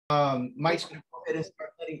Mike's going to go ahead and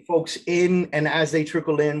start letting folks in, and as they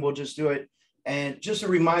trickle in, we'll just do it. And just a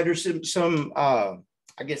reminder, some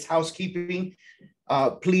I guess, housekeeping.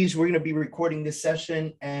 Please, we're going to be recording this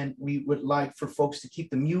session, and we would like for folks to keep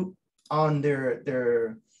the mute on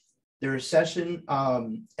their session,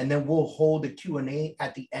 and then we'll hold a Q&A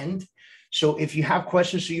at the end. So if you have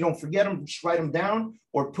questions, so you don't forget them, just write them down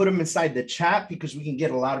or put them inside the chat, because we can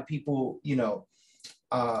get a lot of people, a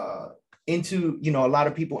lot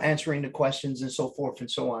of people answering the questions and so forth and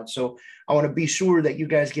so on. So I want to be sure that you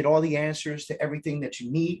guys get all the answers to everything that you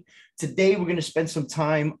need. Today, we're going to spend some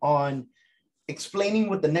time on explaining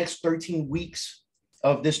what the next 13 weeks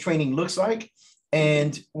of this training looks like.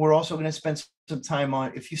 And we're also going to spend some time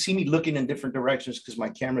on, if you see me looking in different directions, because my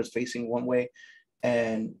camera is facing one way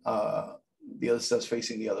and the other stuff's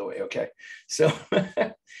facing the other way. Okay. So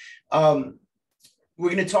we're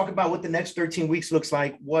going to talk about what the next 13 weeks looks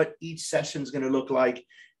like, what each session is going to look like,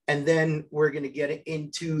 and then we're going to get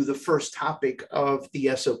into the first topic of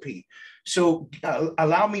the SOP. So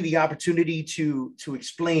allow me the opportunity to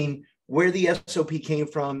explain where the SOP came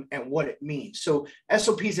from and what it means. So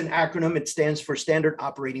SOP is an acronym. It stands for Standard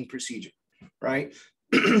Operating Procedure, right?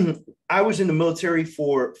 I was in the military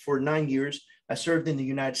for 9 years. I served in the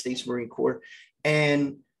United States Marine Corps,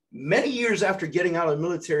 and many years after getting out of the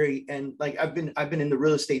military, and like I've been in the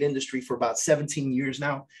real estate industry for about 17 years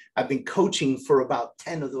now. I've been coaching for about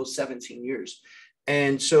 10 of those 17 years.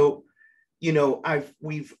 And so,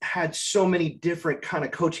 we've had so many different kind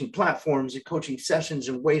of coaching platforms and coaching sessions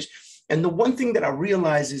and ways. And the one thing that I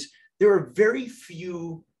realize is there are very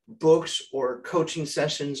few books or coaching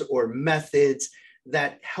sessions or methods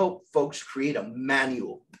that help folks create a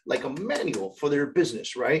manual, like a manual for their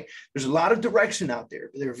business, right? There's a lot of direction out there,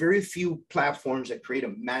 but there are very few platforms that create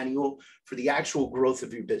a manual for the actual growth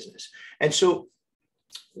of your business. And so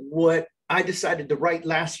what I decided to write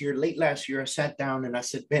late last year, I sat down and I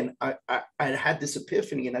said, Ben, I had this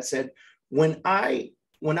epiphany, and I said, when I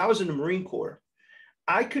was in the Marine Corps,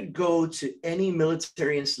 I could go to any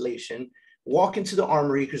military installation, walk into the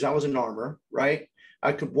armory, because I was an armor, right?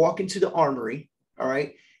 I could walk into the armory, all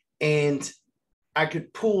right, and I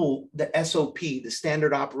could pull the SOP, the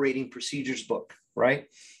Standard Operating Procedures book, right?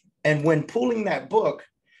 And when pulling that book,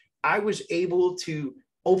 I was able to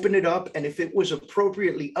open it up, and if it was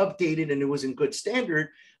appropriately updated and it was in good standard,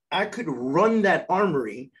 I could run that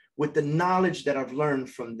armory with the knowledge that I've learned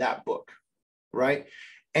from that book, right?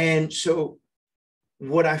 And so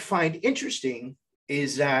what I find interesting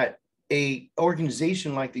is that an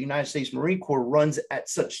organization like the United States Marine Corps runs at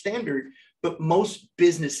such standard, but most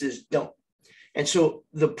businesses don't. And so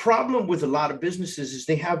the problem with a lot of businesses is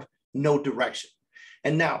they have no direction.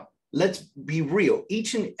 And now let's be real.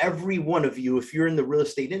 Each and every one of you, if you're in the real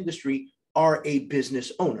estate industry, are a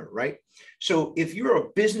business owner, right? So if you're a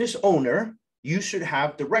business owner, you should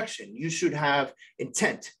have direction. You should have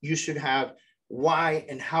intent. You should have why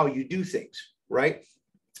and how you do things, right?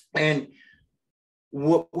 And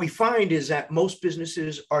what we find is that most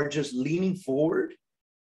businesses are just leaning forward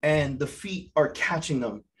and the feet are catching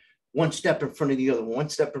them one step in front of the other one, one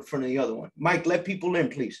step in front of the other one. Mike, let people in,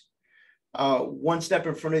 please. One step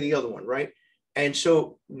in front of the other one, right? And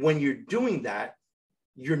so when you're doing that,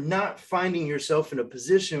 you're not finding yourself in a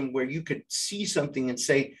position where you could see something and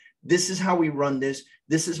say, this is how we run this.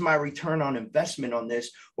 This is my return on investment on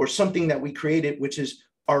this, or something that we created, which is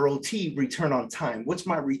ROT, return on time. What's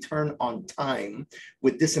my return on time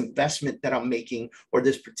with this investment that I'm making, or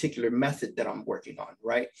this particular method that I'm working on,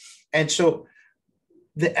 right? And so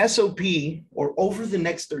the SOP, or over the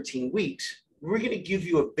next 13 weeks, we're going to give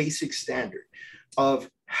you a basic standard of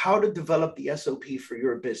how to develop the SOP for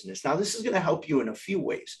your business. Now, this is going to help you in a few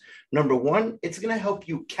ways. Number one, it's going to help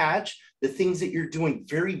you catch the things that you're doing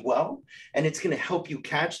very well, and it's going to help you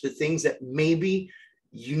catch the things that maybe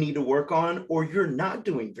you need to work on or you're not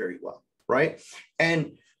doing very well, right?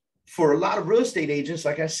 And for a lot of real estate agents,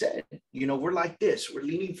 like I said, we're like this. We're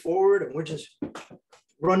leaning forward and we're just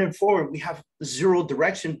running forward. We have zero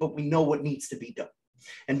direction, but we know what needs to be done.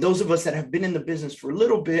 And those of us that have been in the business for a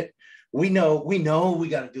little bit, we know we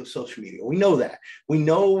got to do social media. We know that. We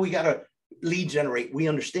know we got to lead generate. We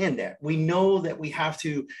understand that. We know that we have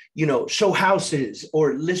to, show houses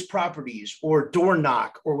or list properties or door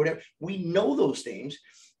knock or whatever. We know those things,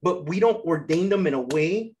 but we don't ordain them in a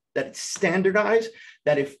way that it's standardized,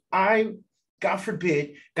 that if I, God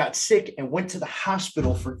forbid, got sick and went to the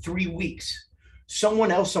hospital for 3 weeks,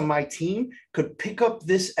 someone else on my team could pick up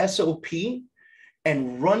this SOP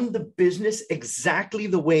and run the business exactly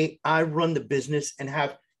the way I run the business and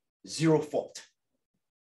have zero fault,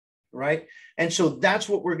 right? And so that's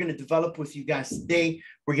what we're going to develop with you guys today.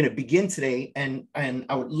 We're going to begin today. And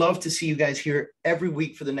I would love to see you guys here every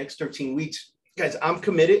week for the next 13 weeks. Guys, I'm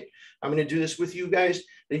committed. I'm going to do this with you guys.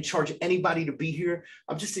 I didn't charge anybody to be here.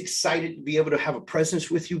 I'm just excited to be able to have a presence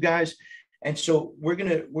with you guys. And so we're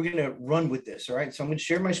gonna run with this. All right. So I'm going to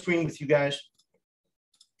share my screen with you guys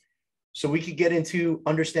so we could get into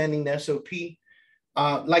understanding the SOP.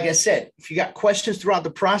 Like I said, if you got questions throughout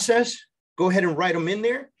the process, go ahead and write them in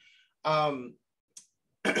there. And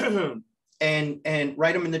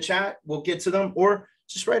write them in the chat. We'll get to them, or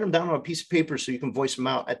just write them down on a piece of paper so you can voice them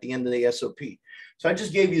out at the end of the SOP. So I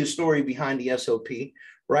just gave you the story behind the SOP,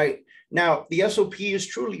 right? Now, the SOP is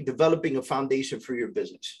truly developing a foundation for your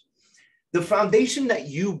business. The foundation that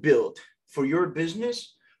you build for your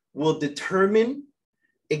business will determine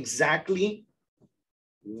exactly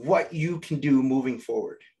what you can do moving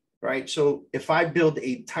forward, right? So if I build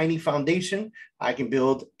a tiny foundation, I can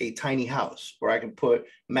build a tiny house, or I can put a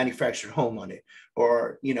manufactured home on it,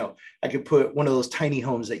 or, you know, I can put one of those tiny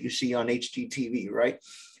homes that you see on HGTV, right?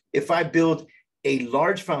 If I build a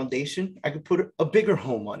large foundation, I could put a bigger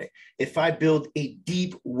home on it. If I build a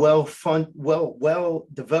deep,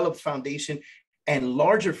 well-developed foundation and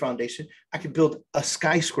larger foundation, I could build a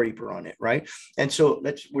skyscraper on it, right? And so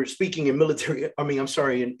we're speaking in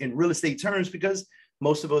in real estate terms, because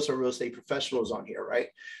most of us are real estate professionals on here, right?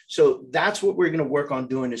 So that's what we're going to work on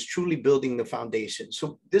doing, is truly building the foundation.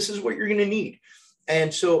 So this is what you're going to need.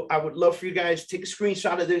 And so I would love for you guys to take a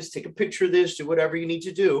screenshot of this, take a picture of this, do whatever you need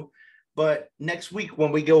to do. But next week,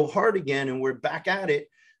 when we go hard again and we're back at it,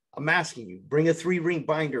 I'm asking you, bring a 3-ring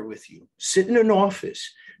binder with you. Sit in an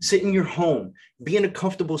office, sit in your home, be in a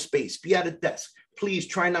comfortable space, be at a desk. Please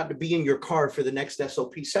try not to be in your car for the next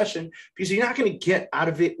SOP session, because you're not going to get out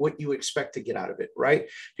of it what you expect to get out of it, right?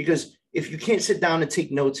 Because if you can't sit down and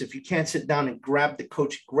take notes, if you can't sit down and grab the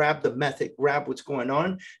coach, grab the method, grab what's going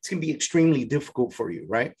on, it's going to be extremely difficult for you,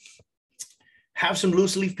 right? Have some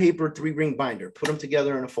loose leaf paper, 3-ring binder, put them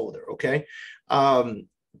together in a folder, okay?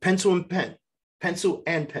 Pencil and pen. Pencil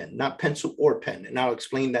and pen, not pencil or pen. And I'll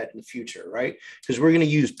explain that in the future, right? Because we're going to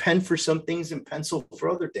use pen for some things and pencil for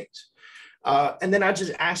other things. And then I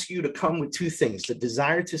just ask you to come with 2 things: the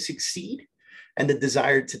desire to succeed and the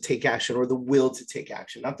desire to take action, or the will to take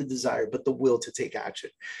action. Not the desire, but the will to take action.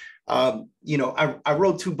 You know, I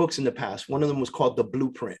wrote 2 books in the past. One of them was called The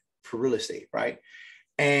Blueprint for Real Estate, right?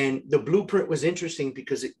 And the blueprint was interesting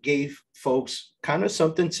because it gave folks kind of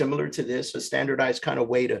something similar to this, a standardized kind of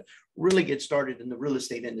way to really get started in the real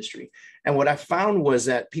estate industry. And what I found was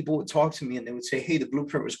that people would talk to me and they would say, hey, the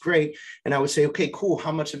blueprint was great. And I would say, okay, cool.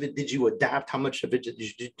 How much of it did you adapt? How much of it did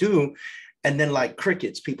you do? And then, like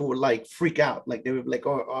crickets, people would like freak out. Like they would be like,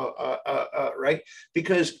 right?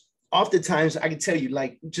 Because oftentimes I can tell you,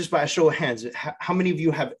 like, just by a show of hands, how many of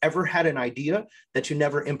you have ever had an idea that you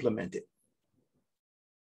never implemented?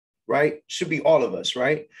 Right? Should be all of us,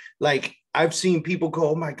 right? Like, I've seen people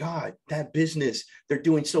go, oh my God, that business, they're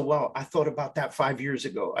doing so well. I thought about that 5 years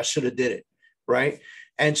ago. I should have did it, right?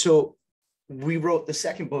 And so we wrote the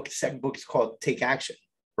second book. The second book is called Take Action,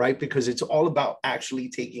 right? Because it's all about actually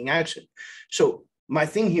taking action. So my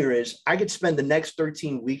thing here is I could spend the next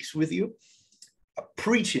 13 weeks with you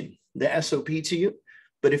preaching the SOP to you.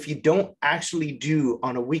 But if you don't actually do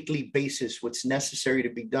on a weekly basis what's necessary to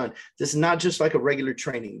be done, this is not just like a regular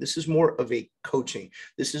training. This is more of a coaching.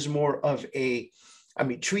 This is more of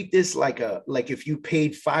treat this like if you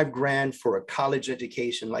paid $5,000 for a college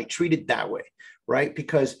education, like treat it that way, right?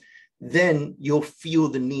 Because then you'll feel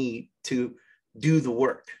the need to do the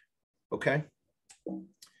work. Okay. All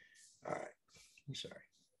right. I'm sorry.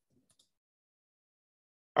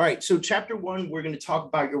 All right, so chapter 1, we're going to talk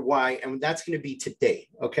about your why, and that's going to be today,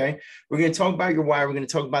 okay? We're going to talk about your why. We're going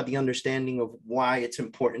to talk about the understanding of why it's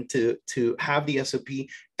important to have the SOP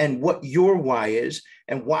and what your why is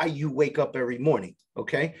and why you wake up every morning,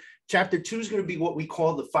 okay? Chapter 2 is going to be what we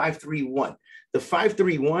call the 531. The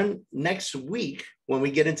 531, next week, when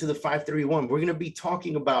we get into the 531, we're going to be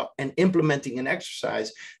talking about and implementing an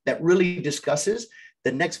exercise that really discusses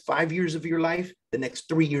the next 5 years of your life, the next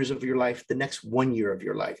 3 years of your life, the next 1 year of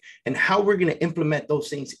your life, and how we're going to implement those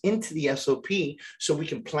things into the SOP so we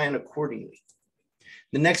can plan accordingly.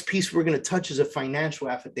 The next piece we're going to touch is a financial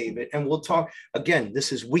affidavit. And we'll talk, again,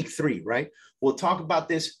 this is week 3, right? We'll talk about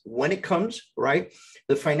this when it comes, right?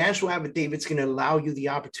 The financial affidavit is going to allow you the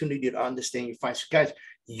opportunity to understand your finances. Guys,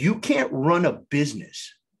 you can't run a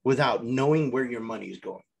business without knowing where your money is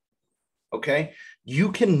going. Okay. You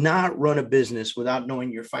cannot run a business without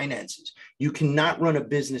knowing your finances. You cannot run a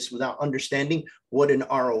business without understanding what an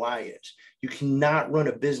ROI is. You cannot run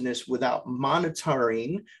a business without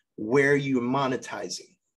monitoring where you're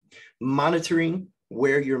monetizing. monitoring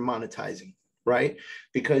where you're monetizing, right?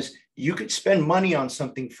 Because you could spend money on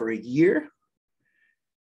something for a year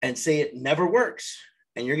and say it never works,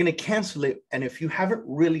 and you're going to cancel it. And if you haven't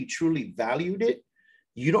really truly valued it,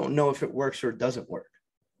 you don't know if it works or it doesn't work.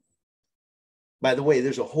 By the way,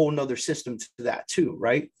 there's a whole nother system to that too,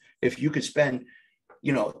 right? If you could spend,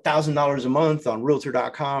 $1,000 a month on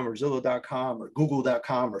realtor.com or Zillow.com or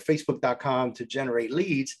Google.com or Facebook.com to generate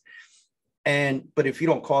leads. But if you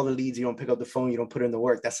don't call the leads, you don't pick up the phone, you don't put in the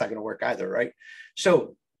work, that's not going to work either, right?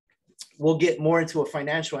 So we'll get more into a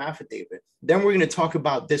financial affidavit. Then we're going to talk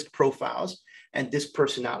about disc profiles and disc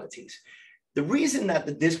personalities. The reason that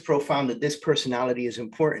the disc profile and the disc personality is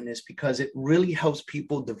important is because it really helps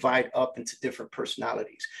people divide up into different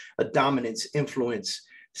personalities: a dominance, influence,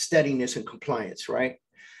 steadiness, and compliance, right?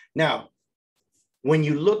 Now, when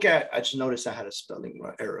you look at, I just noticed I had a spelling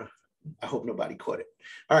error. I hope nobody caught it.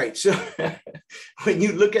 All right, so when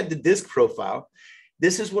you look at the disc profile,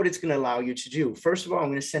 this is what it's going to allow you to do. First of all, I'm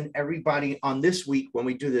going to send everybody on this week, when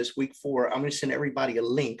we do this, week 4, I'm going to send everybody a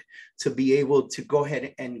link to be able to go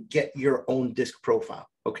ahead and get your own disc profile,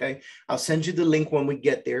 okay? I'll send you the link when we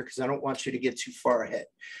get there because I don't want you to get too far ahead.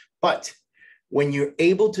 But when you're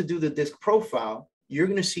able to do the disc profile, you're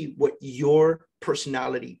going to see what your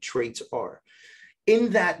personality traits are.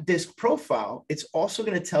 In that disc profile, it's also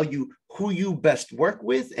going to tell you who you best work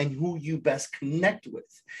with and who you best connect with.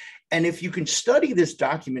 And if you can study this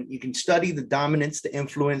document, you can study the dominance, the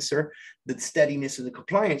influencer, the steadiness, and the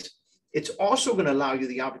compliance. It's also going to allow you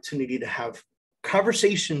the opportunity to have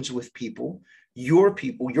conversations with people, your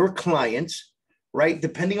clients, right?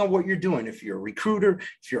 Depending on what you're doing. If you're a recruiter,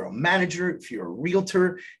 if you're a manager, if you're a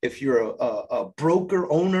realtor, if you're a broker,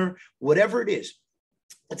 owner, whatever it is,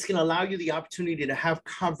 it's going to allow you the opportunity to have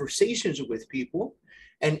conversations with people.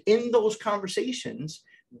 And in those conversations,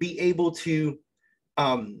 be able to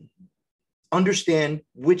understand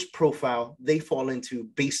which profile they fall into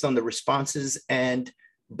based on the responses and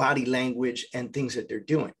body language and things that they're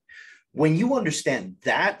doing. When you understand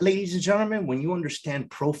that, ladies and gentlemen, when you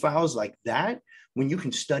understand profiles like that, when you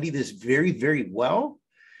can study this very, very well,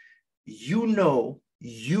 you're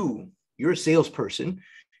a salesperson,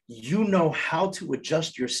 you know how to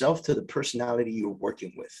adjust yourself to the personality you're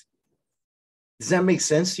working with. Does that make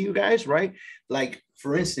sense to you guys, right? Like,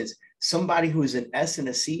 for instance, somebody who's an S and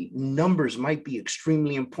a C, numbers might be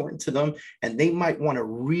extremely important to them, and they might want to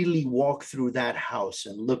really walk through that house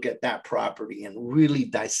and look at that property and really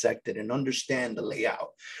dissect it and understand the layout.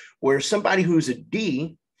 Where somebody who's a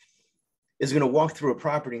D is going to walk through a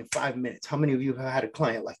property in 5 minutes. How many of you have had a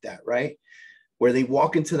client like that, right? Where they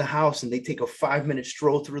walk into the house and they take a 5-minute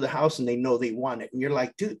stroll through the house and they know they want it. And you're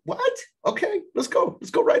like, dude, what? Okay, let's go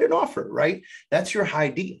write an offer, right? That's your high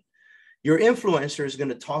D. Your influencer is going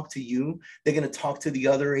to talk to you. They're going to talk to the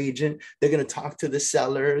other agent. They're going to talk to the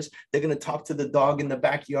sellers. They're going to talk to the dog in the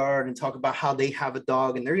backyard and talk about how they have a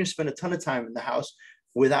dog. And they're going to spend a ton of time in the house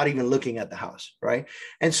without even looking at the house, right?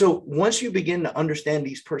 And so once you begin to understand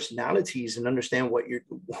these personalities and understand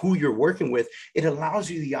who you're working with, it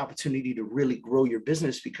allows you the opportunity to really grow your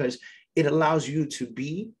business because it allows you to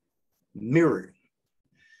be mirrored.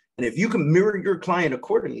 And if you can mirror your client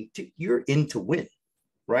accordingly, you're in to win,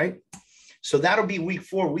 right? So that'll be week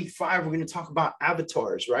 4. Week 5, we're going to talk about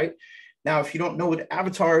avatars, right? Now, if you don't know what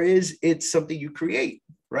avatar is, it's something you create,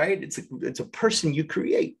 right? It's a person you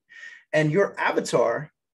create. And your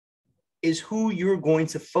avatar is who you're going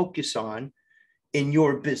to focus on in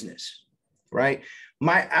your business, right?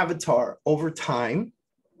 My avatar over time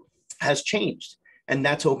has changed, and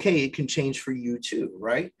that's okay. It can change for you too,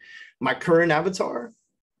 right? My current avatar,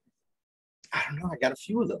 I don't know, I got a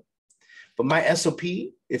few of them. But my SOP,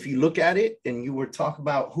 if you look at it and you were talking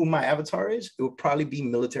about who my avatar is, it would probably be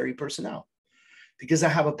military personnel because I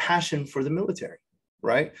have a passion for the military,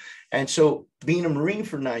 right? And so being a Marine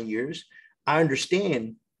for 9 years, I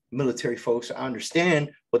understand military folks. I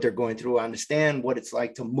understand what they're going through. I understand what it's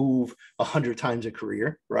like to move 100 times a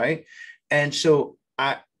career, right? And so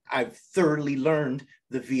I've thoroughly learned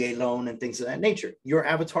the VA loan and things of that nature. Your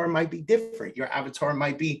avatar might be different. Your avatar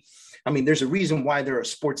might be, there's a reason why there are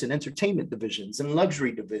sports and entertainment divisions and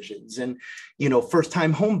luxury divisions and,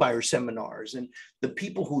 first-time homebuyer seminars. And the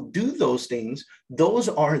people who do those things, those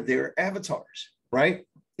are their avatars, right?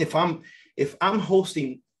 If I'm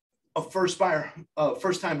hosting a first-time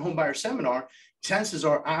homebuyer seminar, chances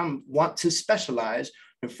are I want to specialize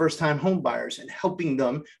in first-time homebuyers and helping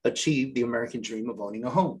them achieve the American dream of owning a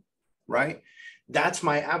home, right? That's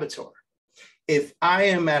my avatar. If I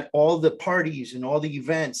am at all the parties and all the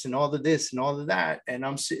events and all of this and all of that, and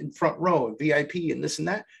I'm sitting front row and VIP and this and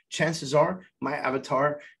that, chances are my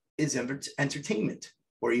avatar is entertainment,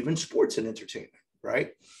 or even sports and entertainment,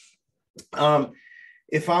 right?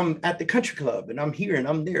 If I'm at the country club and I'm here and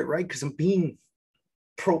I'm there, right? Because I'm being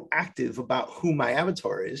proactive about who my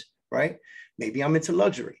avatar is, right? Maybe I'm into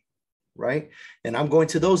luxury, right? And I'm going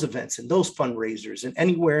to those events and those fundraisers and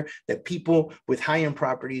anywhere that people with high-end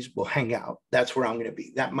properties will hang out. That's where I'm going to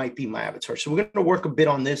be. That might be my avatar. So we're going to work a bit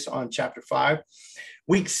on this on chapter 5.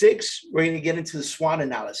 Week 6, we're going to get into the SWOT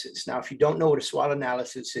analysis. Now, if you don't know what a SWOT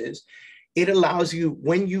analysis is, it allows you,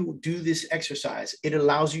 when you do this exercise, it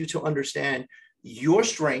allows you to understand your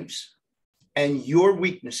strengths and your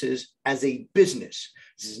weaknesses as a business.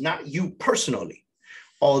 This is not you personally,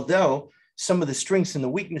 although some of the strengths and the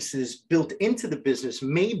weaknesses built into the business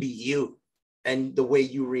may be you and the way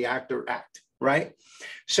you react or act, right?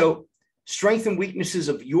 So strengths and weaknesses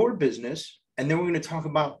of your business, and then we're going to talk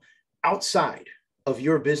about outside of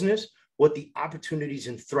your business, what the opportunities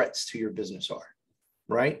and threats to your business are,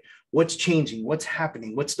 right? What's changing? What's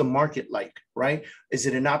happening? What's the market like, right? Is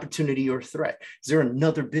it an opportunity or a threat? Is there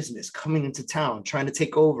another business coming into town trying to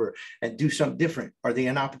take over and do something different? Are they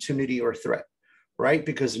an opportunity or a threat, right?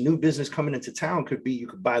 Because a new business coming into town could be, you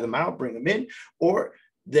could buy them out, bring them in, or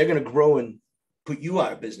they're going to grow and put you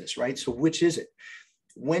out of business, right? So which is it?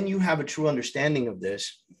 When you have a true understanding of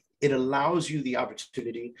this, it allows you the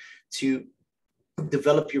opportunity to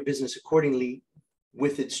develop your business accordingly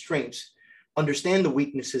with its strengths, understand the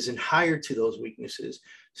weaknesses and hire to those weaknesses,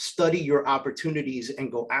 study your opportunities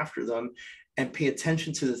and go after them, and pay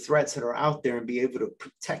attention to the threats that are out there and be able to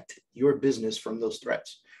protect your business from those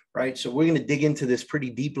threats, right? So we're going to dig into this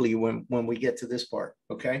pretty deeply when we get to this part,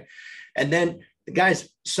 okay? And then, guys,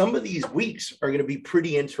 some of these weeks are going to be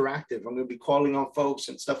pretty interactive. I'm going to be calling on folks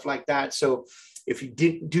and stuff like that. So if you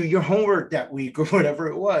didn't do your homework that week or whatever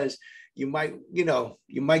it was, you might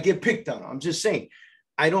get picked on. I'm just saying,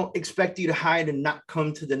 I don't expect you to hide and not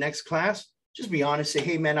come to the next class. Just be honest, say,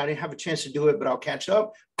 hey man, I didn't have a chance to do it, but I'll catch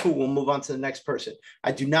up. Cool, we'll move on to the next person.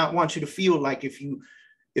 I do not want you to feel like if you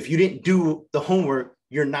didn't do the homework,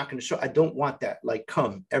 you're not going to show. I don't want that. Like,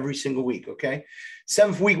 come every single week, okay?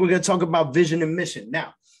 7th week, we're going to talk about vision and mission.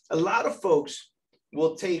 Now, a lot of folks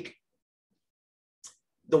will take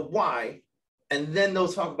the why, and then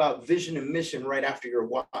they'll talk about vision and mission right after your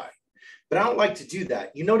why. But I don't like to do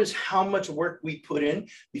that. You notice how much work we put in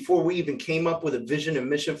before we even came up with a vision and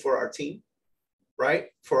mission for our team, right?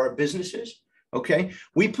 For our businesses, okay?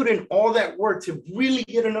 We put in all that work to really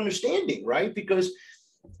get an understanding, right? Because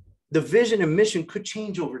the vision and mission could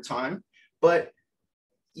change over time, but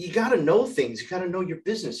you got to know things. You got to know your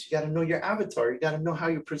business. You got to know your avatar. You got to know how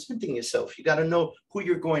you're presenting yourself. You got to know who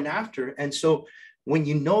you're going after. And so when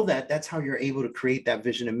you know that, that's how you're able to create that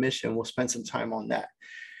vision and mission. We'll spend some time on that.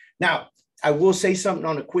 Now, I will say something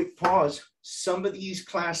on a quick pause. Some of these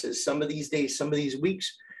classes, some of these days, some of these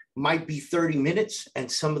weeks might be 30 minutes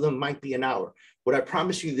and some of them might be an hour. What I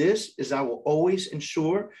promise you this is I will always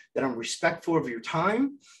ensure that I'm respectful of your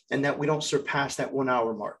time and that we don't surpass that 1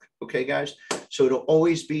 hour mark. Okay, guys? So it'll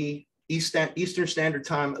always be Eastern Standard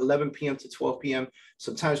Time, 11 p.m. to 12 p.m.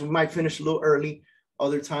 Sometimes we might finish a little early.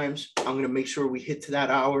 Other times I'm going to make sure we hit to that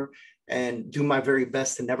hour and do my very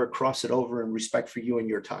best to never cross it over in respect for you and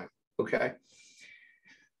your time. Okay.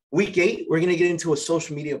 Week 8, we're going to get into a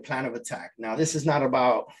social media plan of attack. Now, this is not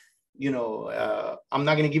about, I'm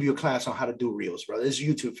not going to give you a class on how to do reels, bro. There's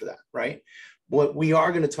YouTube for that, right? What we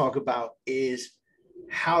are going to talk about is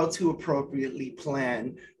how to appropriately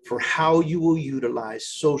plan for how you will utilize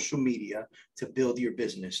social media to build your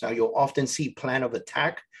business. Now, you'll often see plan of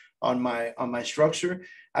attack on my structure.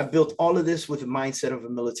 I've built all of this with a mindset of a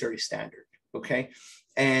military standard. Okay.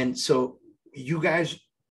 And so you guys,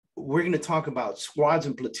 we're going to talk about squads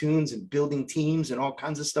and platoons and building teams and all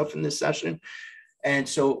kinds of stuff in this session. And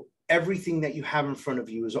so everything that you have in front of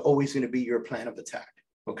you is always going to be your plan of attack.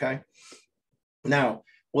 Okay. Now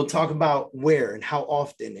we'll talk about where and how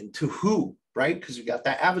often and to who, right? Because we got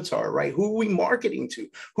that avatar, right? Who are we marketing to?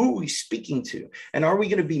 Who are we speaking to? And are we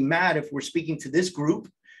going to be mad if we're speaking to this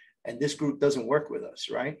group and this group doesn't work with us,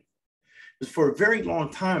 right? Because for a very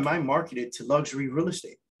long time, I marketed to luxury real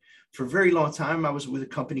estate. For a very long time, I was with a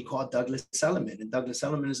company called Douglas Elliman, and Douglas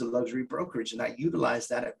Elliman is a luxury brokerage. And I utilized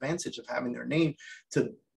that advantage of having their name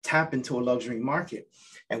to tap into a luxury market.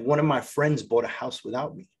 And one of my friends bought a house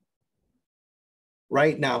without me.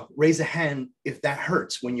 Right now, raise a hand if that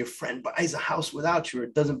hurts when your friend buys a house without you or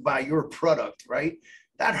doesn't buy your product, right?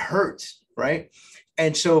 That hurts, right?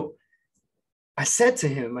 And so I said to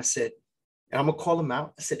him, I said, and I'm going to call him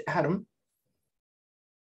out. I said, Adam,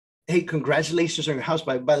 hey, congratulations on your house.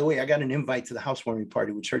 By the way, I got an invite to the housewarming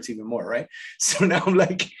party, which hurts even more, right? So now I'm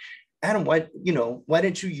like, Adam, why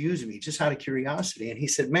didn't you use me just out of curiosity? And he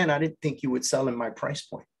said, man, I didn't think you would sell in my price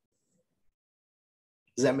point.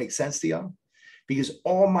 Does that make sense to y'all? Because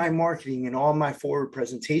all my marketing and all my forward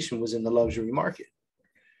presentation was in the luxury market.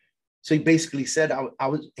 So he basically said, I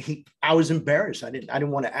was embarrassed. I didn't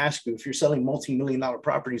want to ask you, if you're selling multi-million-dollar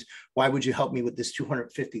properties, why would you help me with this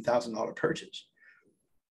 $250,000 purchase?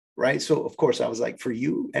 Right. So of course I was like, for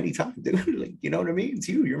you, anytime, dude, like, you know what I mean? It's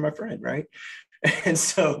you, you're my friend. Right. And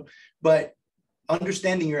so, but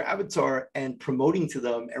understanding your avatar and promoting to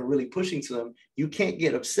them and really pushing to them, you can't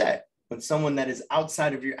get upset when someone that is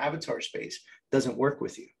outside of your avatar space doesn't work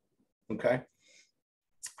with you. Okay.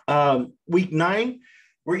 Week 9,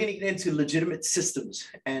 we're going to get into legitimate systems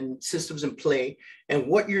and systems in play and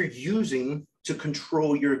what you're using to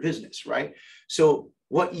control your business, right? So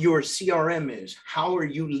what your CRM is, how are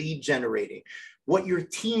you lead generating, what your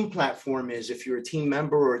team platform is, if you're a team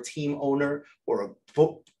member or a team owner or a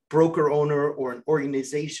broker owner or an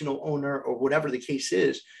organizational owner or whatever the case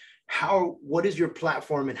is, what is your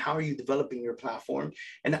platform and how are you developing your platform?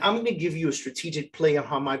 And I'm going to give you a strategic play on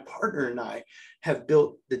how my partner and I have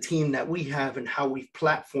built the team that we have and how we've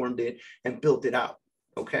platformed it and built it out.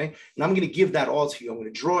 Okay. And I'm going to give that all to you. I'm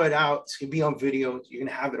going to draw it out. It's going to be on video. You're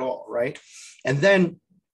going to have it all. Right. And then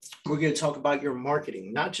we're going to talk about your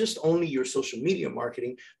marketing, not just only your social media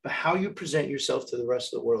marketing, but how you present yourself to the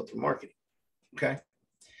rest of the world through marketing. Okay.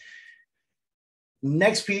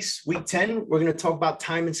 Next piece, week 10, we're going to talk about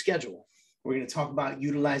time and schedule. We're going to talk about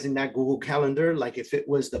utilizing that Google Calendar like if it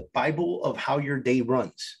was the Bible of how your day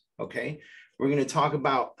runs. Okay. We're going to talk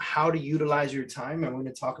about how to utilize your time, and we're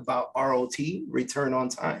going to talk about ROT, return on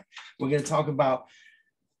time. We're going to talk about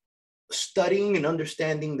studying and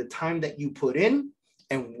understanding the time that you put in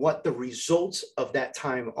and what the results of that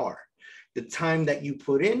time are. The time that you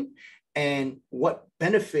put in and what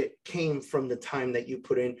benefit came from the time that you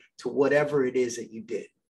put in to whatever it is that you did.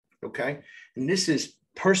 Okay. And this is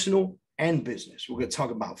personal and business. We're going to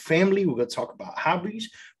talk about family. We're going to talk about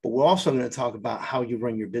hobbies, but we're also going to talk about how you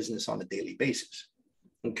run your business on a daily basis.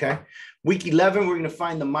 Okay. Week 11, we're going to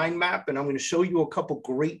find the mind map, and I'm going to show you a couple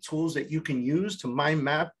great tools that you can use to mind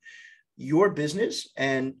map your business.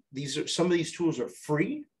 And some of these tools are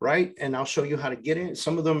free, right? And I'll show you how to get in.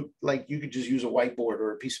 Some of them, like, you could just use a whiteboard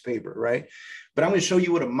or a piece of paper, right? But I'm going to show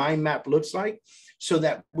you what a mind map looks like so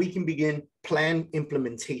that we can begin plan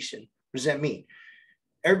implementation. What does that mean?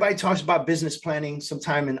 Everybody talks about business planning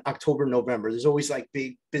sometime in October, November. There's always like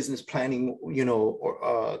big business planning,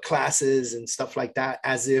 classes and stuff like that,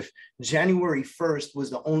 as if January 1st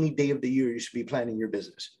was the only day of the year you should be planning your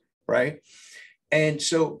business, right? And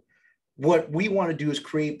so what we want to do is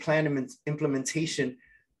create plan implementation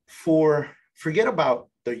forget about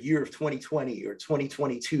the year of 2020 or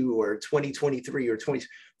 2022 or 2023 or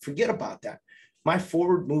forget about that. My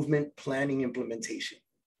forward movement planning implementation.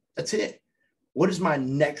 That's it. What does my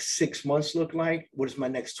next 6 months look like? What does my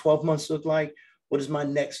next 12 months look like? What does my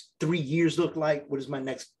next 3 years look like? What does my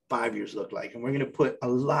next 5 years look like? And we're going to put a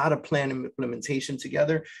lot of plan implementation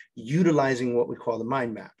together, utilizing what we call the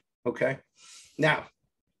mind map. Okay. Now,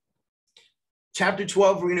 chapter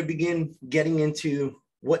 12, we're going to begin getting into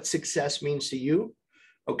what success means to you.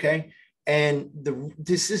 Okay. And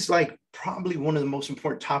this is like probably one of the most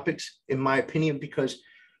important topics, in my opinion, because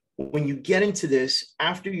when you get into this,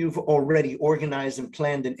 after you've already organized and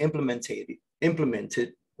planned and implemented,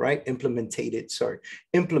 right?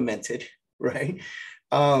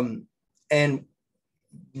 And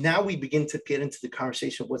now we begin to get into the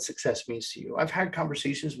conversation of what success means to you. I've had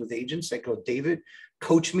conversations with agents that go, David,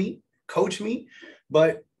 coach me,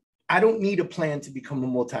 but I don't need a plan to become a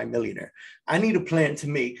multimillionaire. I need a plan to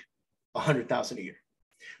make $100,000 a year.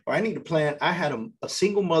 Or I need a plan. I had a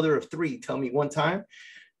single mother of 3 tell me one time,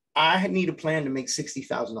 I need a plan to make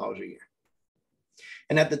 $60,000 a year.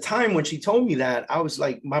 And at the time when she told me that, I was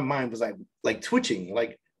like, my mind was like twitching,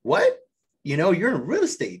 like, what? You're in real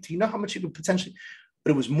estate. Do you know how much you could potentially,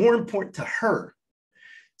 but it was more important to her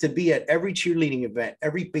to be at every cheerleading event,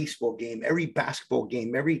 every baseball game, every basketball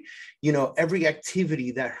game, every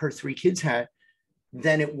activity that her 3 kids had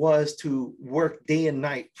than it was to work day and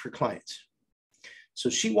night for clients. So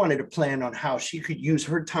she wanted to plan on how she could use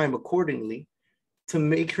her time accordingly to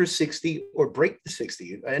make her 60 or break the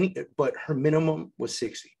 60, but her minimum was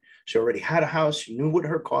 60. She already had a house. She knew what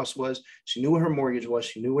her cost was. She knew what her mortgage was.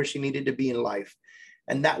 She knew where she needed to be in life.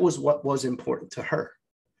 And that was what was important to her.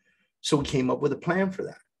 So we came up with a plan for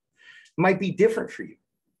that. It might be different for you,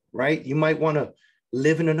 right? You might want to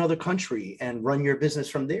live in another country and run your business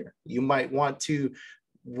from there. You might want to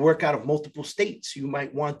work out of multiple states. You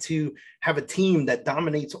might want to have a team that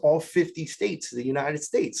dominates all 50 states of the United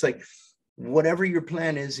States. Like, whatever your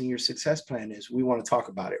plan is and your success plan is, we want to talk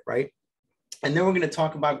about it, right? And then we're going to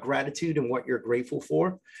talk about gratitude and what you're grateful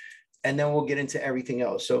for. And then we'll get into everything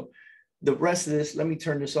else. So the rest of this, let me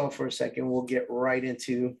turn this off for a second. We'll get right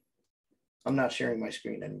into, I'm not sharing my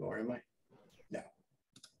screen anymore, am I? No.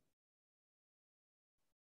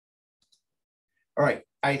 All right,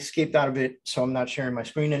 I escaped out of it, so I'm not sharing my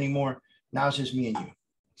screen anymore. Now it's just me and you.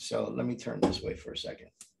 So let me turn this way for a second.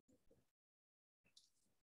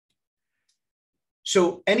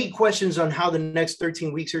 So any questions on how the next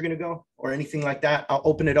 13 weeks are going to go or anything like that? I'll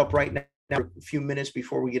open it up right now, a few minutes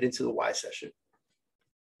before we get into the why session.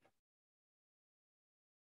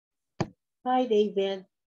 Hi, David.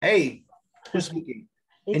 Hey, who's speaking?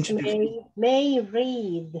 It's May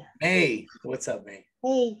Reed. May, what's up, May?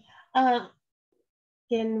 Hey,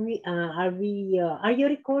 can we, are you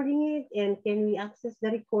recording it, and can we access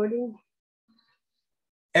the recording?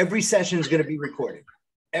 Every session is going to be recorded.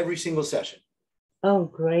 Every single session. Oh,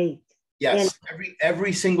 great. Yes, and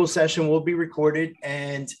every single session will be recorded.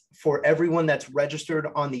 And for everyone that's registered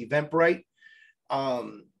on the Eventbrite,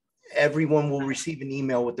 everyone will receive an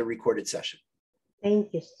email with the recorded session.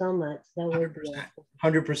 Thank you so much. That would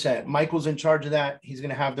 100%. Michael's in charge of that. He's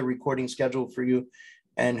going to have the recording scheduled for you,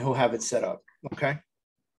 and he'll have it set up. Okay.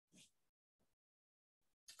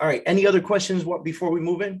 All right. Any other questions before we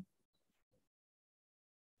move in?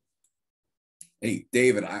 Hey,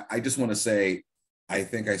 David, I just want to say, I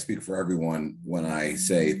think I speak for everyone when I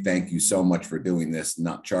say thank you so much for doing this,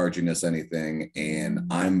 not charging us anything. And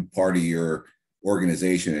I'm part of your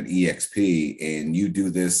organization at EXP, and you do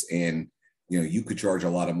this, and you could charge a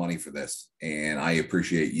lot of money for this. And I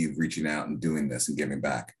appreciate you reaching out and doing this and giving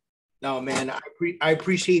back. No, man, I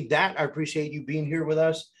appreciate that. I appreciate you being here with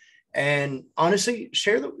us. And honestly,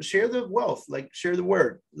 share the wealth, like share the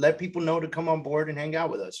word. Let people know to come on board and hang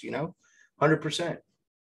out with us, 100%.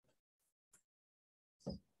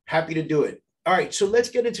 Happy to do it. All right, so let's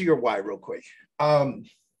get into your why real quick. I'm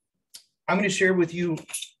going to share with you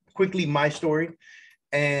quickly my story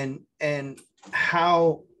and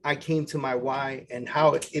how I came to my why and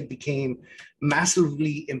how it became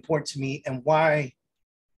massively important to me, and why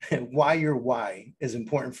your why is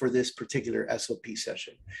important for this particular SOP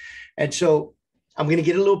session. And so I'm going to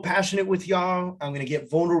get a little passionate with y'all. I'm going to get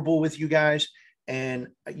vulnerable with you guys. And,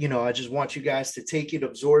 I just want you guys to take it,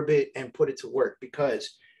 absorb it, and put it to work,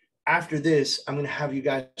 because after this, I'm going to have you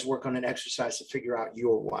guys work on an exercise to figure out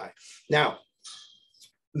your why. Now,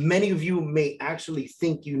 many of you may actually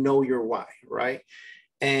think you know your why, right?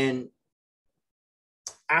 And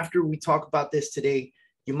after we talk about this today,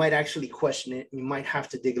 you might actually question it. You might have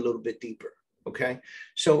to dig a little bit deeper, okay?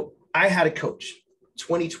 So I had a coach,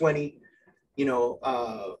 2020,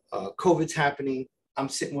 COVID's happening. I'm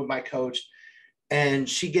sitting with my coach, and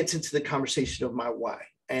she gets into the conversation of my why.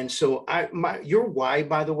 And so your why,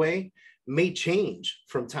 by the way, may change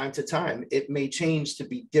from time to time. It may change to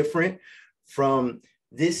be different from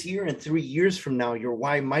this year, and 3 years from now. Your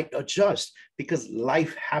why might adjust because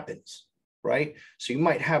life happens, right? So you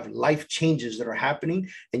might have life changes that are happening,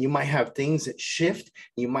 and you might have things that shift.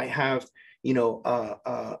 You might have,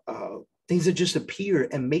 things that just appear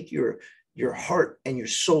and make your heart and your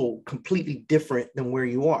soul completely different than where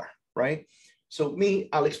you are, right? So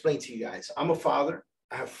I'll explain to you guys. I'm a father.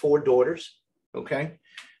 I have 4 daughters, okay?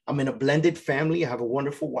 I'm in a blended family. I have a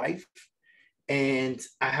wonderful wife, and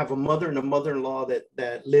I have a mother and a mother-in-law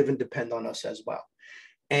that live and depend on us as well.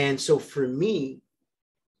 And so for me,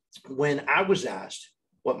 when I was asked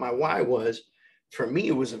what my why was, for me,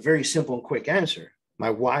 it was a very simple and quick answer. My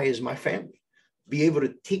why is my family. Be able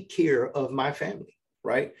to take care of my family,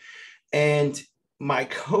 right? And my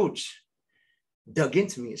coach dug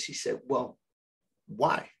into me, and she said, well,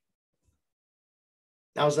 why?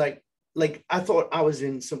 I was like, I thought I was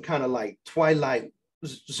in some kind of like twilight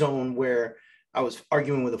zone where I was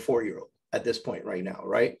arguing with a 4-year-old at this point right now,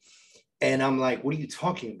 right? And I'm like, what are you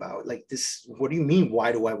talking about? Like this, what do you mean?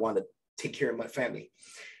 Why do I want to take care of my family?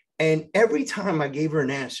 And every time I gave her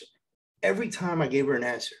an answer,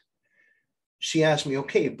 she asked me,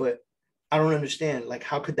 okay, but I don't understand. Like,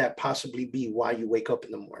 how could that possibly be why you wake up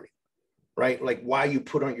in the morning? Right? Like why you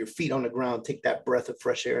put on your feet on the ground, take that breath of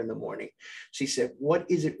fresh air in the morning. She said, what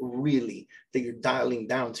is it really that you're dialing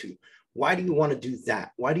down to? Why do you want to do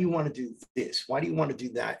that? Why do you want to do this? Why do you want to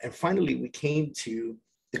do that? And finally, we came to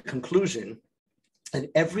the conclusion, and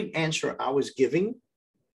every answer I was giving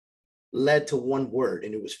led to one word,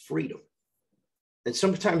 and it was freedom. And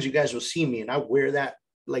sometimes you guys will see me, and I wear that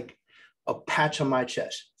like a patch on my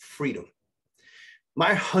chest, freedom.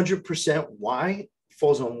 My 100% why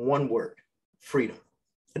falls on one word, freedom.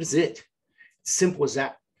 That is it. Simple as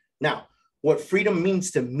that. Now, What freedom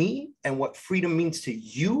means to me and what freedom means to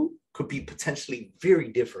you could be potentially very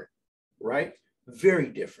different, right? Very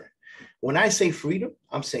different. When I say freedom,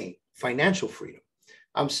 I'm saying financial freedom.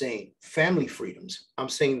 I'm saying family freedoms. I'm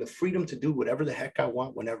saying the freedom to do whatever the heck I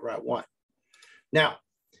want, whenever I want. Now,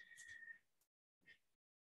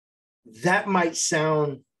 that might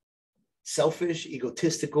sound selfish,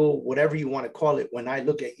 egotistical, whatever you want to call it. When I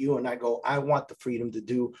look at you and I go, I want the freedom to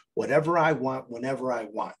do whatever I want, whenever I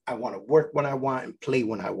want. I want to work when I want and play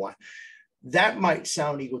when I want. That might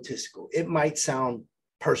sound egotistical. It might sound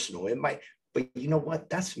personal. It might, but you know what?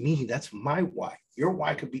 That's me. That's my why. Your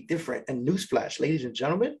why could be different. And newsflash, ladies and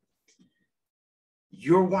gentlemen,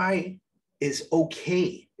 your why is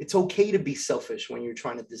okay. It's okay to be selfish when you're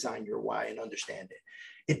trying to design your why and understand it.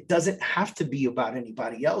 It doesn't have to be about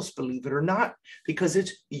anybody else, believe it or not, because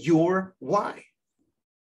it's your why.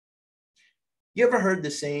 You ever heard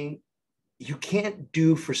the saying, you can't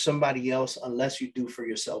do for somebody else unless you do for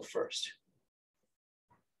yourself first?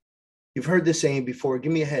 You've heard this saying before.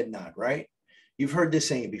 Give me a head nod, right? You've heard this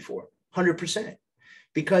saying before, 100%.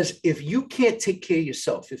 Because if you can't take care of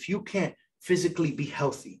yourself, if you can't physically be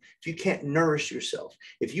healthy, if you can't nourish yourself,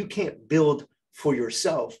 if you can't build for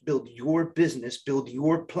yourself, build your business, build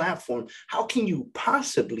your platform, how can you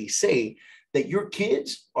possibly say that your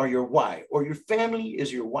kids are your why or your family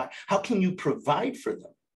is your why? How can you provide for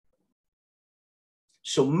them?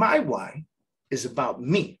 So my why is about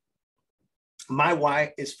me. My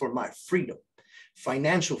why is for my freedom,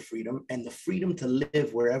 financial freedom, and the freedom to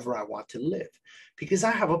live wherever I want to live, because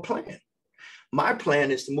I have a plan. My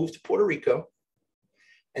plan is to move to Puerto Rico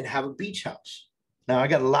and have a beach house. Now, I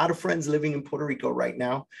got a lot of friends living in Puerto Rico right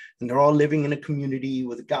now, and they're all living in a community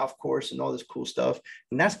with a golf course and all this cool stuff.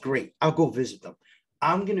 And that's great. I'll go visit them.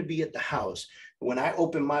 I'm going to be at the house. When I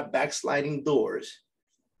open my backsliding doors,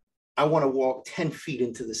 I want to walk 10 feet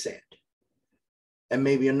into the sand and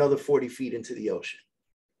maybe another 40 feet into the ocean.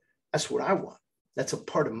 That's what I want. That's a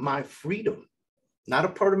part of my freedom, not a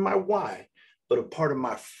part of my why, but a part of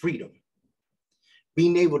my freedom.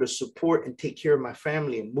 Being able to support and take care of my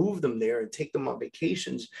family and move them there and take them on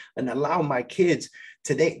vacations and allow my kids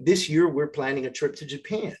this year, we're planning a trip to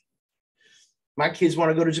Japan. My kids want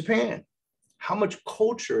to go to Japan. How much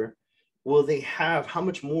culture will they have? How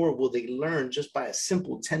much more will they learn just by a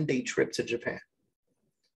simple 10-day trip to Japan?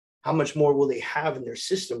 How much more will they have in their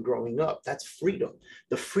system growing up? That's freedom,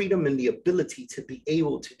 the freedom and the ability to be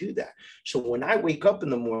able to do that. So when I wake up in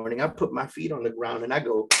the morning, I put my feet on the ground and I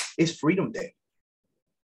go, it's freedom day.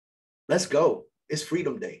 Let's go. It's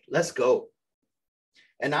freedom day. Let's go.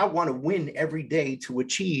 And I want to win every day to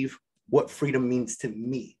achieve what freedom means to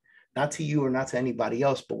me, not to you or not to anybody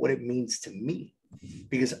else, but what it means to me.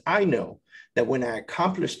 Because I know that when I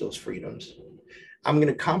accomplish those freedoms, I'm going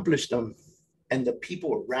to accomplish them, and the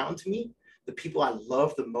people around me, the people I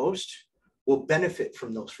love the most, will benefit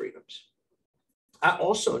from those freedoms. I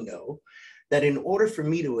also know that in order for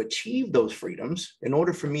me to achieve those freedoms, in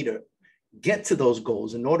order for me to get to those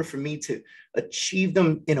goals, in order for me to achieve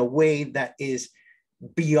them in a way that is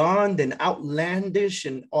beyond and outlandish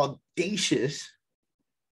and audacious,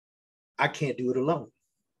 I can't do it alone.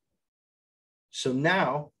 So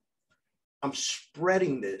now I'm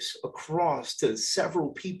spreading this across to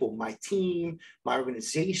several people, my team, my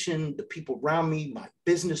organization, the people around me, my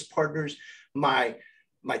business partners, my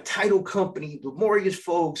title company, the mortgage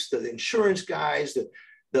folks, the insurance guys,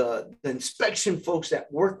 the inspection folks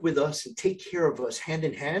that work with us and take care of us hand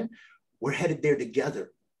in hand. We're headed there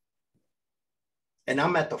together. And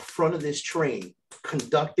I'm at the front of this train,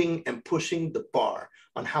 conducting and pushing the bar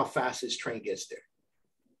on how fast this train gets there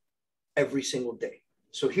every single day.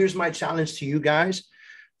 So here's my challenge to you guys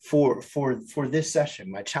for this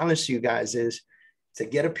session. My challenge to you guys is to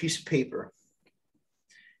get a piece of paper.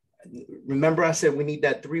 Remember I said we need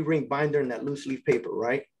that 3-ring binder and that loose leaf paper,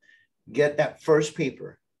 right? Get that first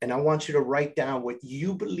paper, and I want you to write down what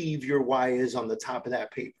you believe your why is on the top of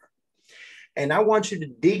that paper. And I want you to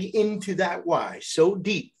dig into that why so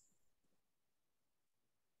deep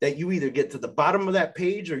that you either get to the bottom of that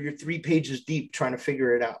page or you're 3 pages deep trying to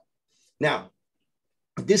figure it out. Now,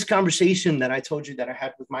 this conversation that I told you that I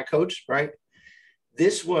had with my coach, right?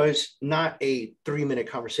 This was not a 3-minute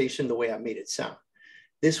conversation the way I made it sound.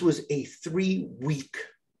 This was a 3-week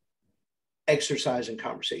exercise and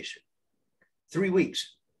conversation. 3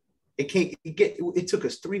 weeks. It took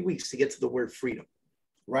us 3 weeks to get to the word freedom,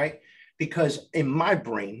 right? Because in my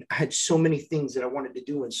brain, I had so many things that I wanted to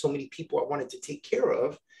do and so many people I wanted to take care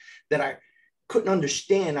of that I couldn't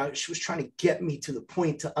understand. She was trying to get me to the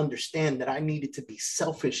point to understand that I needed to be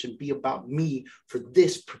selfish and be about me for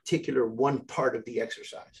this particular one part of the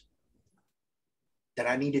exercise. that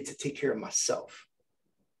I needed to take care of myself.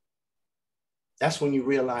 That's when you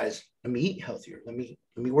realize, let me eat healthier. Let me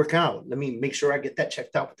work out. Let me make sure I get that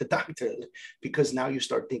checked out with the doctor, because now you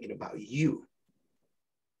start thinking about you.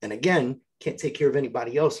 And again, can't take care of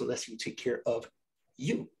anybody else unless you take care of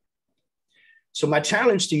you. So my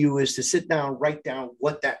challenge to you is to sit down, write down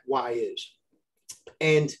what that why is.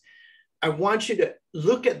 And I want you to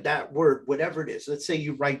look at that word, whatever it is. Let's say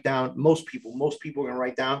you write down, most people are going to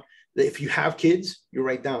write down that if you have kids, you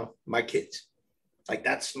write down my kids. Like,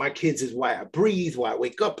 that's my kids is why I breathe, why I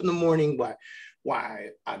wake up in the morning,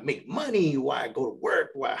 why I make money, why I go to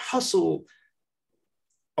work, why I hustle.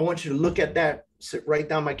 I want you to look at that, write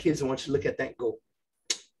down my kids. I want you to look at that and go,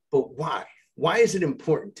 but why? Why is it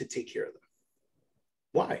important to take care of them?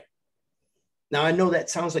 Why? Now, I know that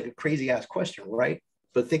sounds like a crazy ass question, right?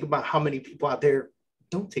 But think about how many people out there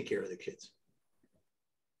don't take care of their kids.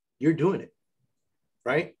 You're doing it,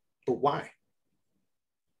 right? But why?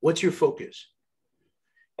 What's your focus?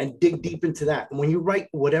 And dig deep into that. And when you write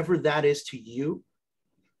whatever that is to you,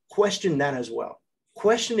 question that as well.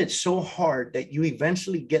 Question it so hard that you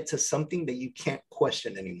eventually get to something that you can't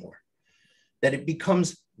question anymore, that it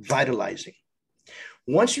becomes vitalizing.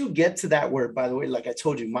 Once you get to that word, by the way, like I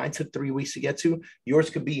told you, mine took 3 weeks to get to. Yours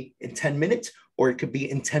could be in 10 minutes, or it could be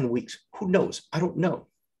in 10 weeks. Who knows? I don't know.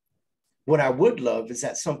 What I would love is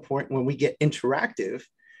at some point when we get interactive,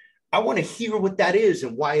 I want to hear what that is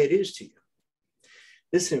and why it is to you.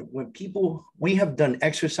 Listen, we have done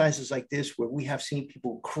exercises like this where we have seen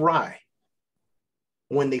people cry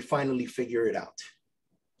when they finally figure it out.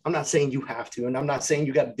 I'm not saying you have to, and I'm not saying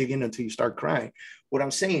you got to dig in until you start crying. What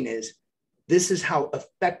I'm saying is, this is how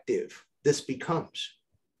effective this becomes.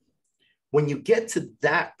 When you get to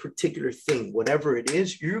that particular thing, whatever it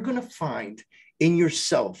is, you're going to find in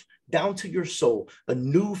yourself, down to your soul, a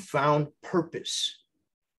newfound purpose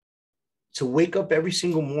to wake up every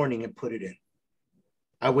single morning and put it in.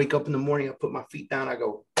 I wake up in the morning, I put my feet down, I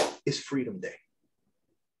go, it's freedom day.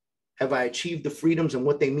 Have I achieved the freedoms and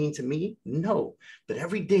what they mean to me? No. But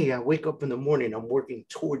every day I wake up in the morning, I'm working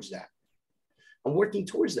towards that. I'm working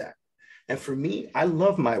towards that. And for me, I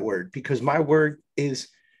love my word because my word is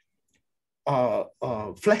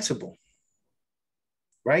flexible,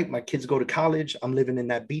 right? My kids go to college. I'm living in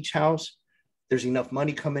that beach house. There's enough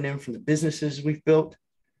money coming in from the businesses we've built.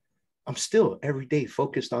 I'm still every day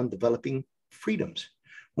focused on developing freedoms,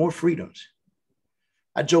 more freedoms.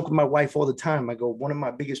 I joke with my wife all the time. I go, one of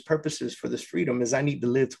my biggest purposes for this freedom is I need to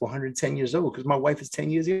live to 110 years old because my wife is 10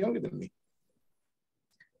 years younger than me.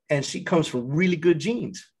 And she comes from really good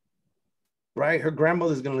genes. Right? Her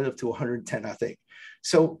grandmother's going to live to 110, I think.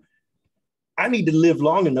 So I need to live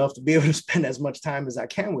long enough to be able to spend as much time as I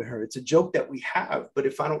can with her. It's a joke that we have, but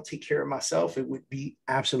if I don't take care of myself, it would be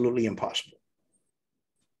absolutely impossible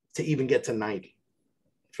to even get to 90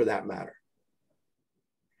 for that matter.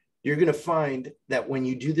 You're going to find that when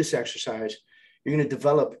you do this exercise, you're going to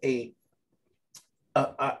develop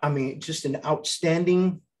just an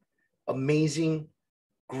outstanding, amazing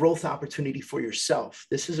growth opportunity for yourself.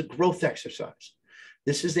 This is a growth exercise.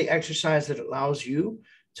 This is the exercise that allows you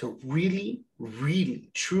to really,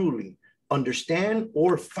 really, truly understand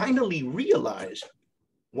or finally realize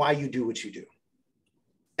why you do what you do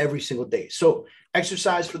every single day. So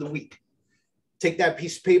exercise for the week. Take that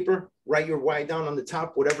piece of paper, write your why down on the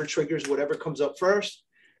top, whatever triggers, whatever comes up first,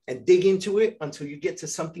 and dig into it until you get to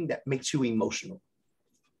something that makes you emotional.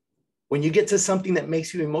 When you get to something that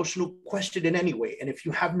makes you emotional, question it anyway. And if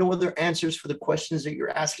you have no other answers for the questions that you're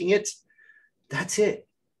asking it, that's it.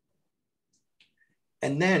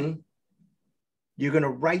 And then you're going to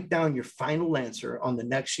write down your final answer on the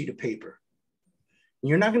next sheet of paper.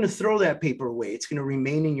 You're not going to throw that paper away. It's going to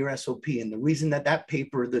remain in your SOP. And the reason that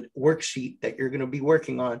paper, the worksheet that you're going to be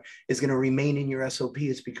working on is going to remain in your SOP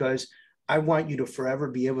is because I want you to forever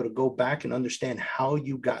be able to go back and understand how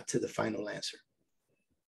you got to the final answer.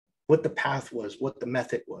 What the path was, what the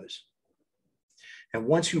method was. And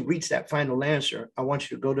once you reach that final answer, I want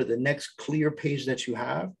you to go to the next clear page that you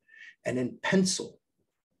have, and in pencil,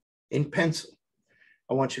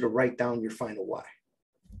 I want you to write down your final why.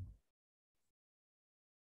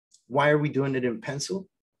 Why are we doing it in pencil?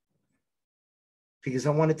 Because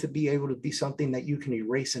I want it to be able to be something that you can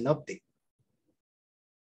erase and update.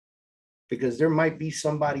 Because there might be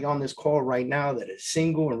somebody on this call right now that is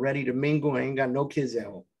single and ready to mingle and ain't got no kids at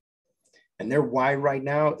home. And their why right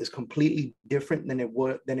now is completely different than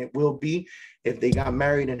it will be if they got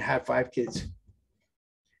married and had 5 kids.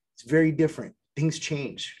 It's very different. Things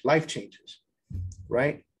change. Life changes,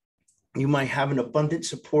 right? You might have an abundant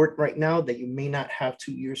support right now that you may not have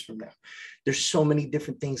 2 years from now. There's so many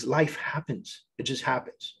different things. Life happens. It just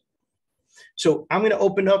happens. So I'm going to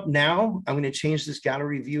open up now. I'm going to change this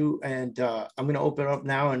gallery view, and I'm going to open up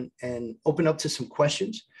now and open up to some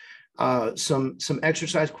questions, some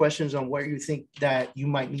exercise questions on what you think that you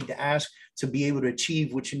might need to ask to be able to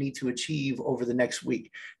achieve what you need to achieve over the next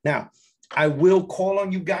week. Now, I will call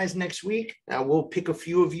on you guys next week. I will pick a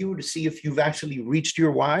few of you to see if you've actually reached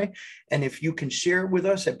your why. And if you can share it with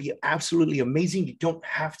us, that'd be absolutely amazing. You don't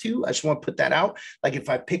have to. I just want to put that out. Like if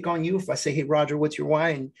I pick on you, if I say, hey, Roger, what's your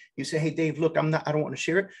why? And you say, hey, Dave, look, I don't want to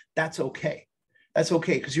share it. That's okay. That's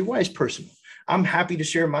okay, because your why is personal. I'm happy to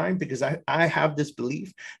share mine because I have this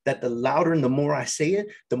belief that the louder and the more I say it,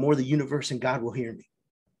 the more the universe and God will hear me.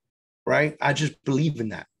 Right? I just believe in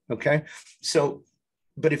that. Okay. So,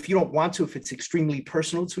 but if you don't want to, if it's extremely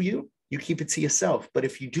personal to you, you keep it to yourself. But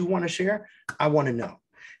if you do want to share, I want to know.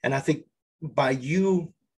 And I think by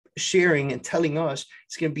you sharing and telling us,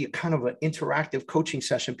 it's going to be a kind of an interactive coaching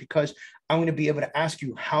session, because I'm going to be able to ask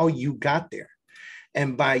you how you got there.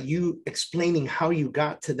 And by you explaining how you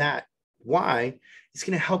got to that why, it's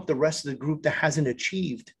going to help the rest of the group that hasn't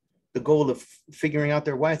achieved the goal of figuring out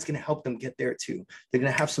their why. It's going to help them get there too. They're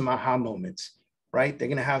going to have some aha moments. Right? They're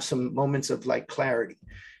going to have some moments of like clarity,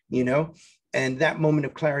 you know, and that moment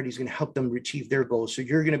of clarity is going to help them achieve their goals. So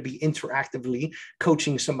you're going to be interactively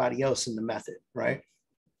coaching somebody else in the method, right?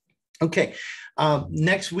 Okay.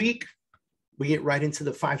 Next week, we get right into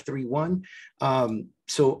the 531.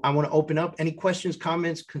 So I want to open up any questions,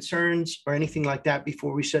 comments, concerns, or anything like that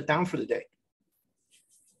before we shut down for the day.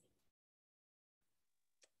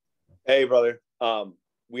 Hey, brother.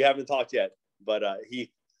 We haven't talked yet, but Heath,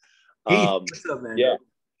 what's up, man? Yeah.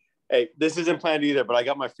 Hey, this isn't planned either, but I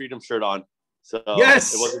got my freedom shirt on. So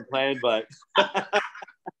yes, it wasn't planned, but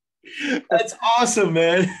that's awesome,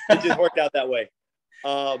 man. It just worked out that way.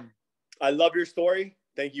 I love your story.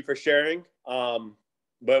 Thank you for sharing.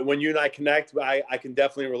 But when you and I connect, I can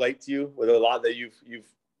definitely relate to you with a lot that you've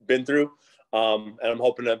been through. And I'm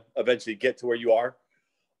hoping to eventually get to where you are.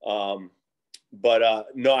 But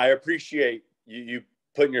no, I appreciate you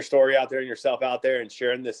putting your story out there and yourself out there and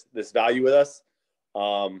sharing this value with us.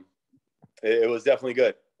 It was definitely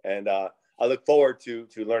good. And I look forward to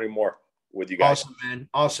learning more with you guys. Awesome, man.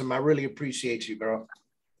 Awesome. I really appreciate you, bro.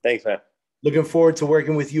 Thanks, man. Looking forward to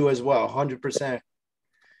working with you as well. 100%.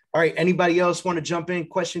 All right. Anybody else want to jump in?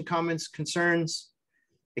 Question, comments, concerns,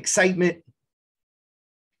 excitement?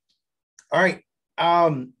 All right.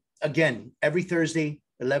 Again, every Thursday,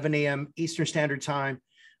 11 a.m. Eastern Standard Time.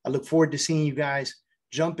 I look forward to seeing you guys.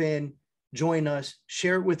 Jump in, join us,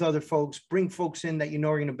 share it with other folks, bring folks in that you know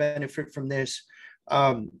are going to benefit from this.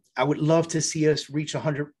 I would love to see us reach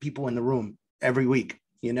 100 people in the room every week,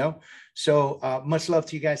 you know? So much love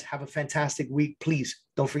to you guys. Have a fantastic week. Please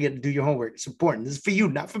don't forget to do your homework. It's important. This is for you,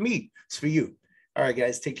 not for me. It's for you. All right,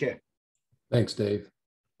 guys, take care. Thanks, Dave.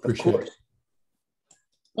 Appreciate it.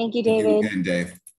 Thank you, David. Thank you again, Dave.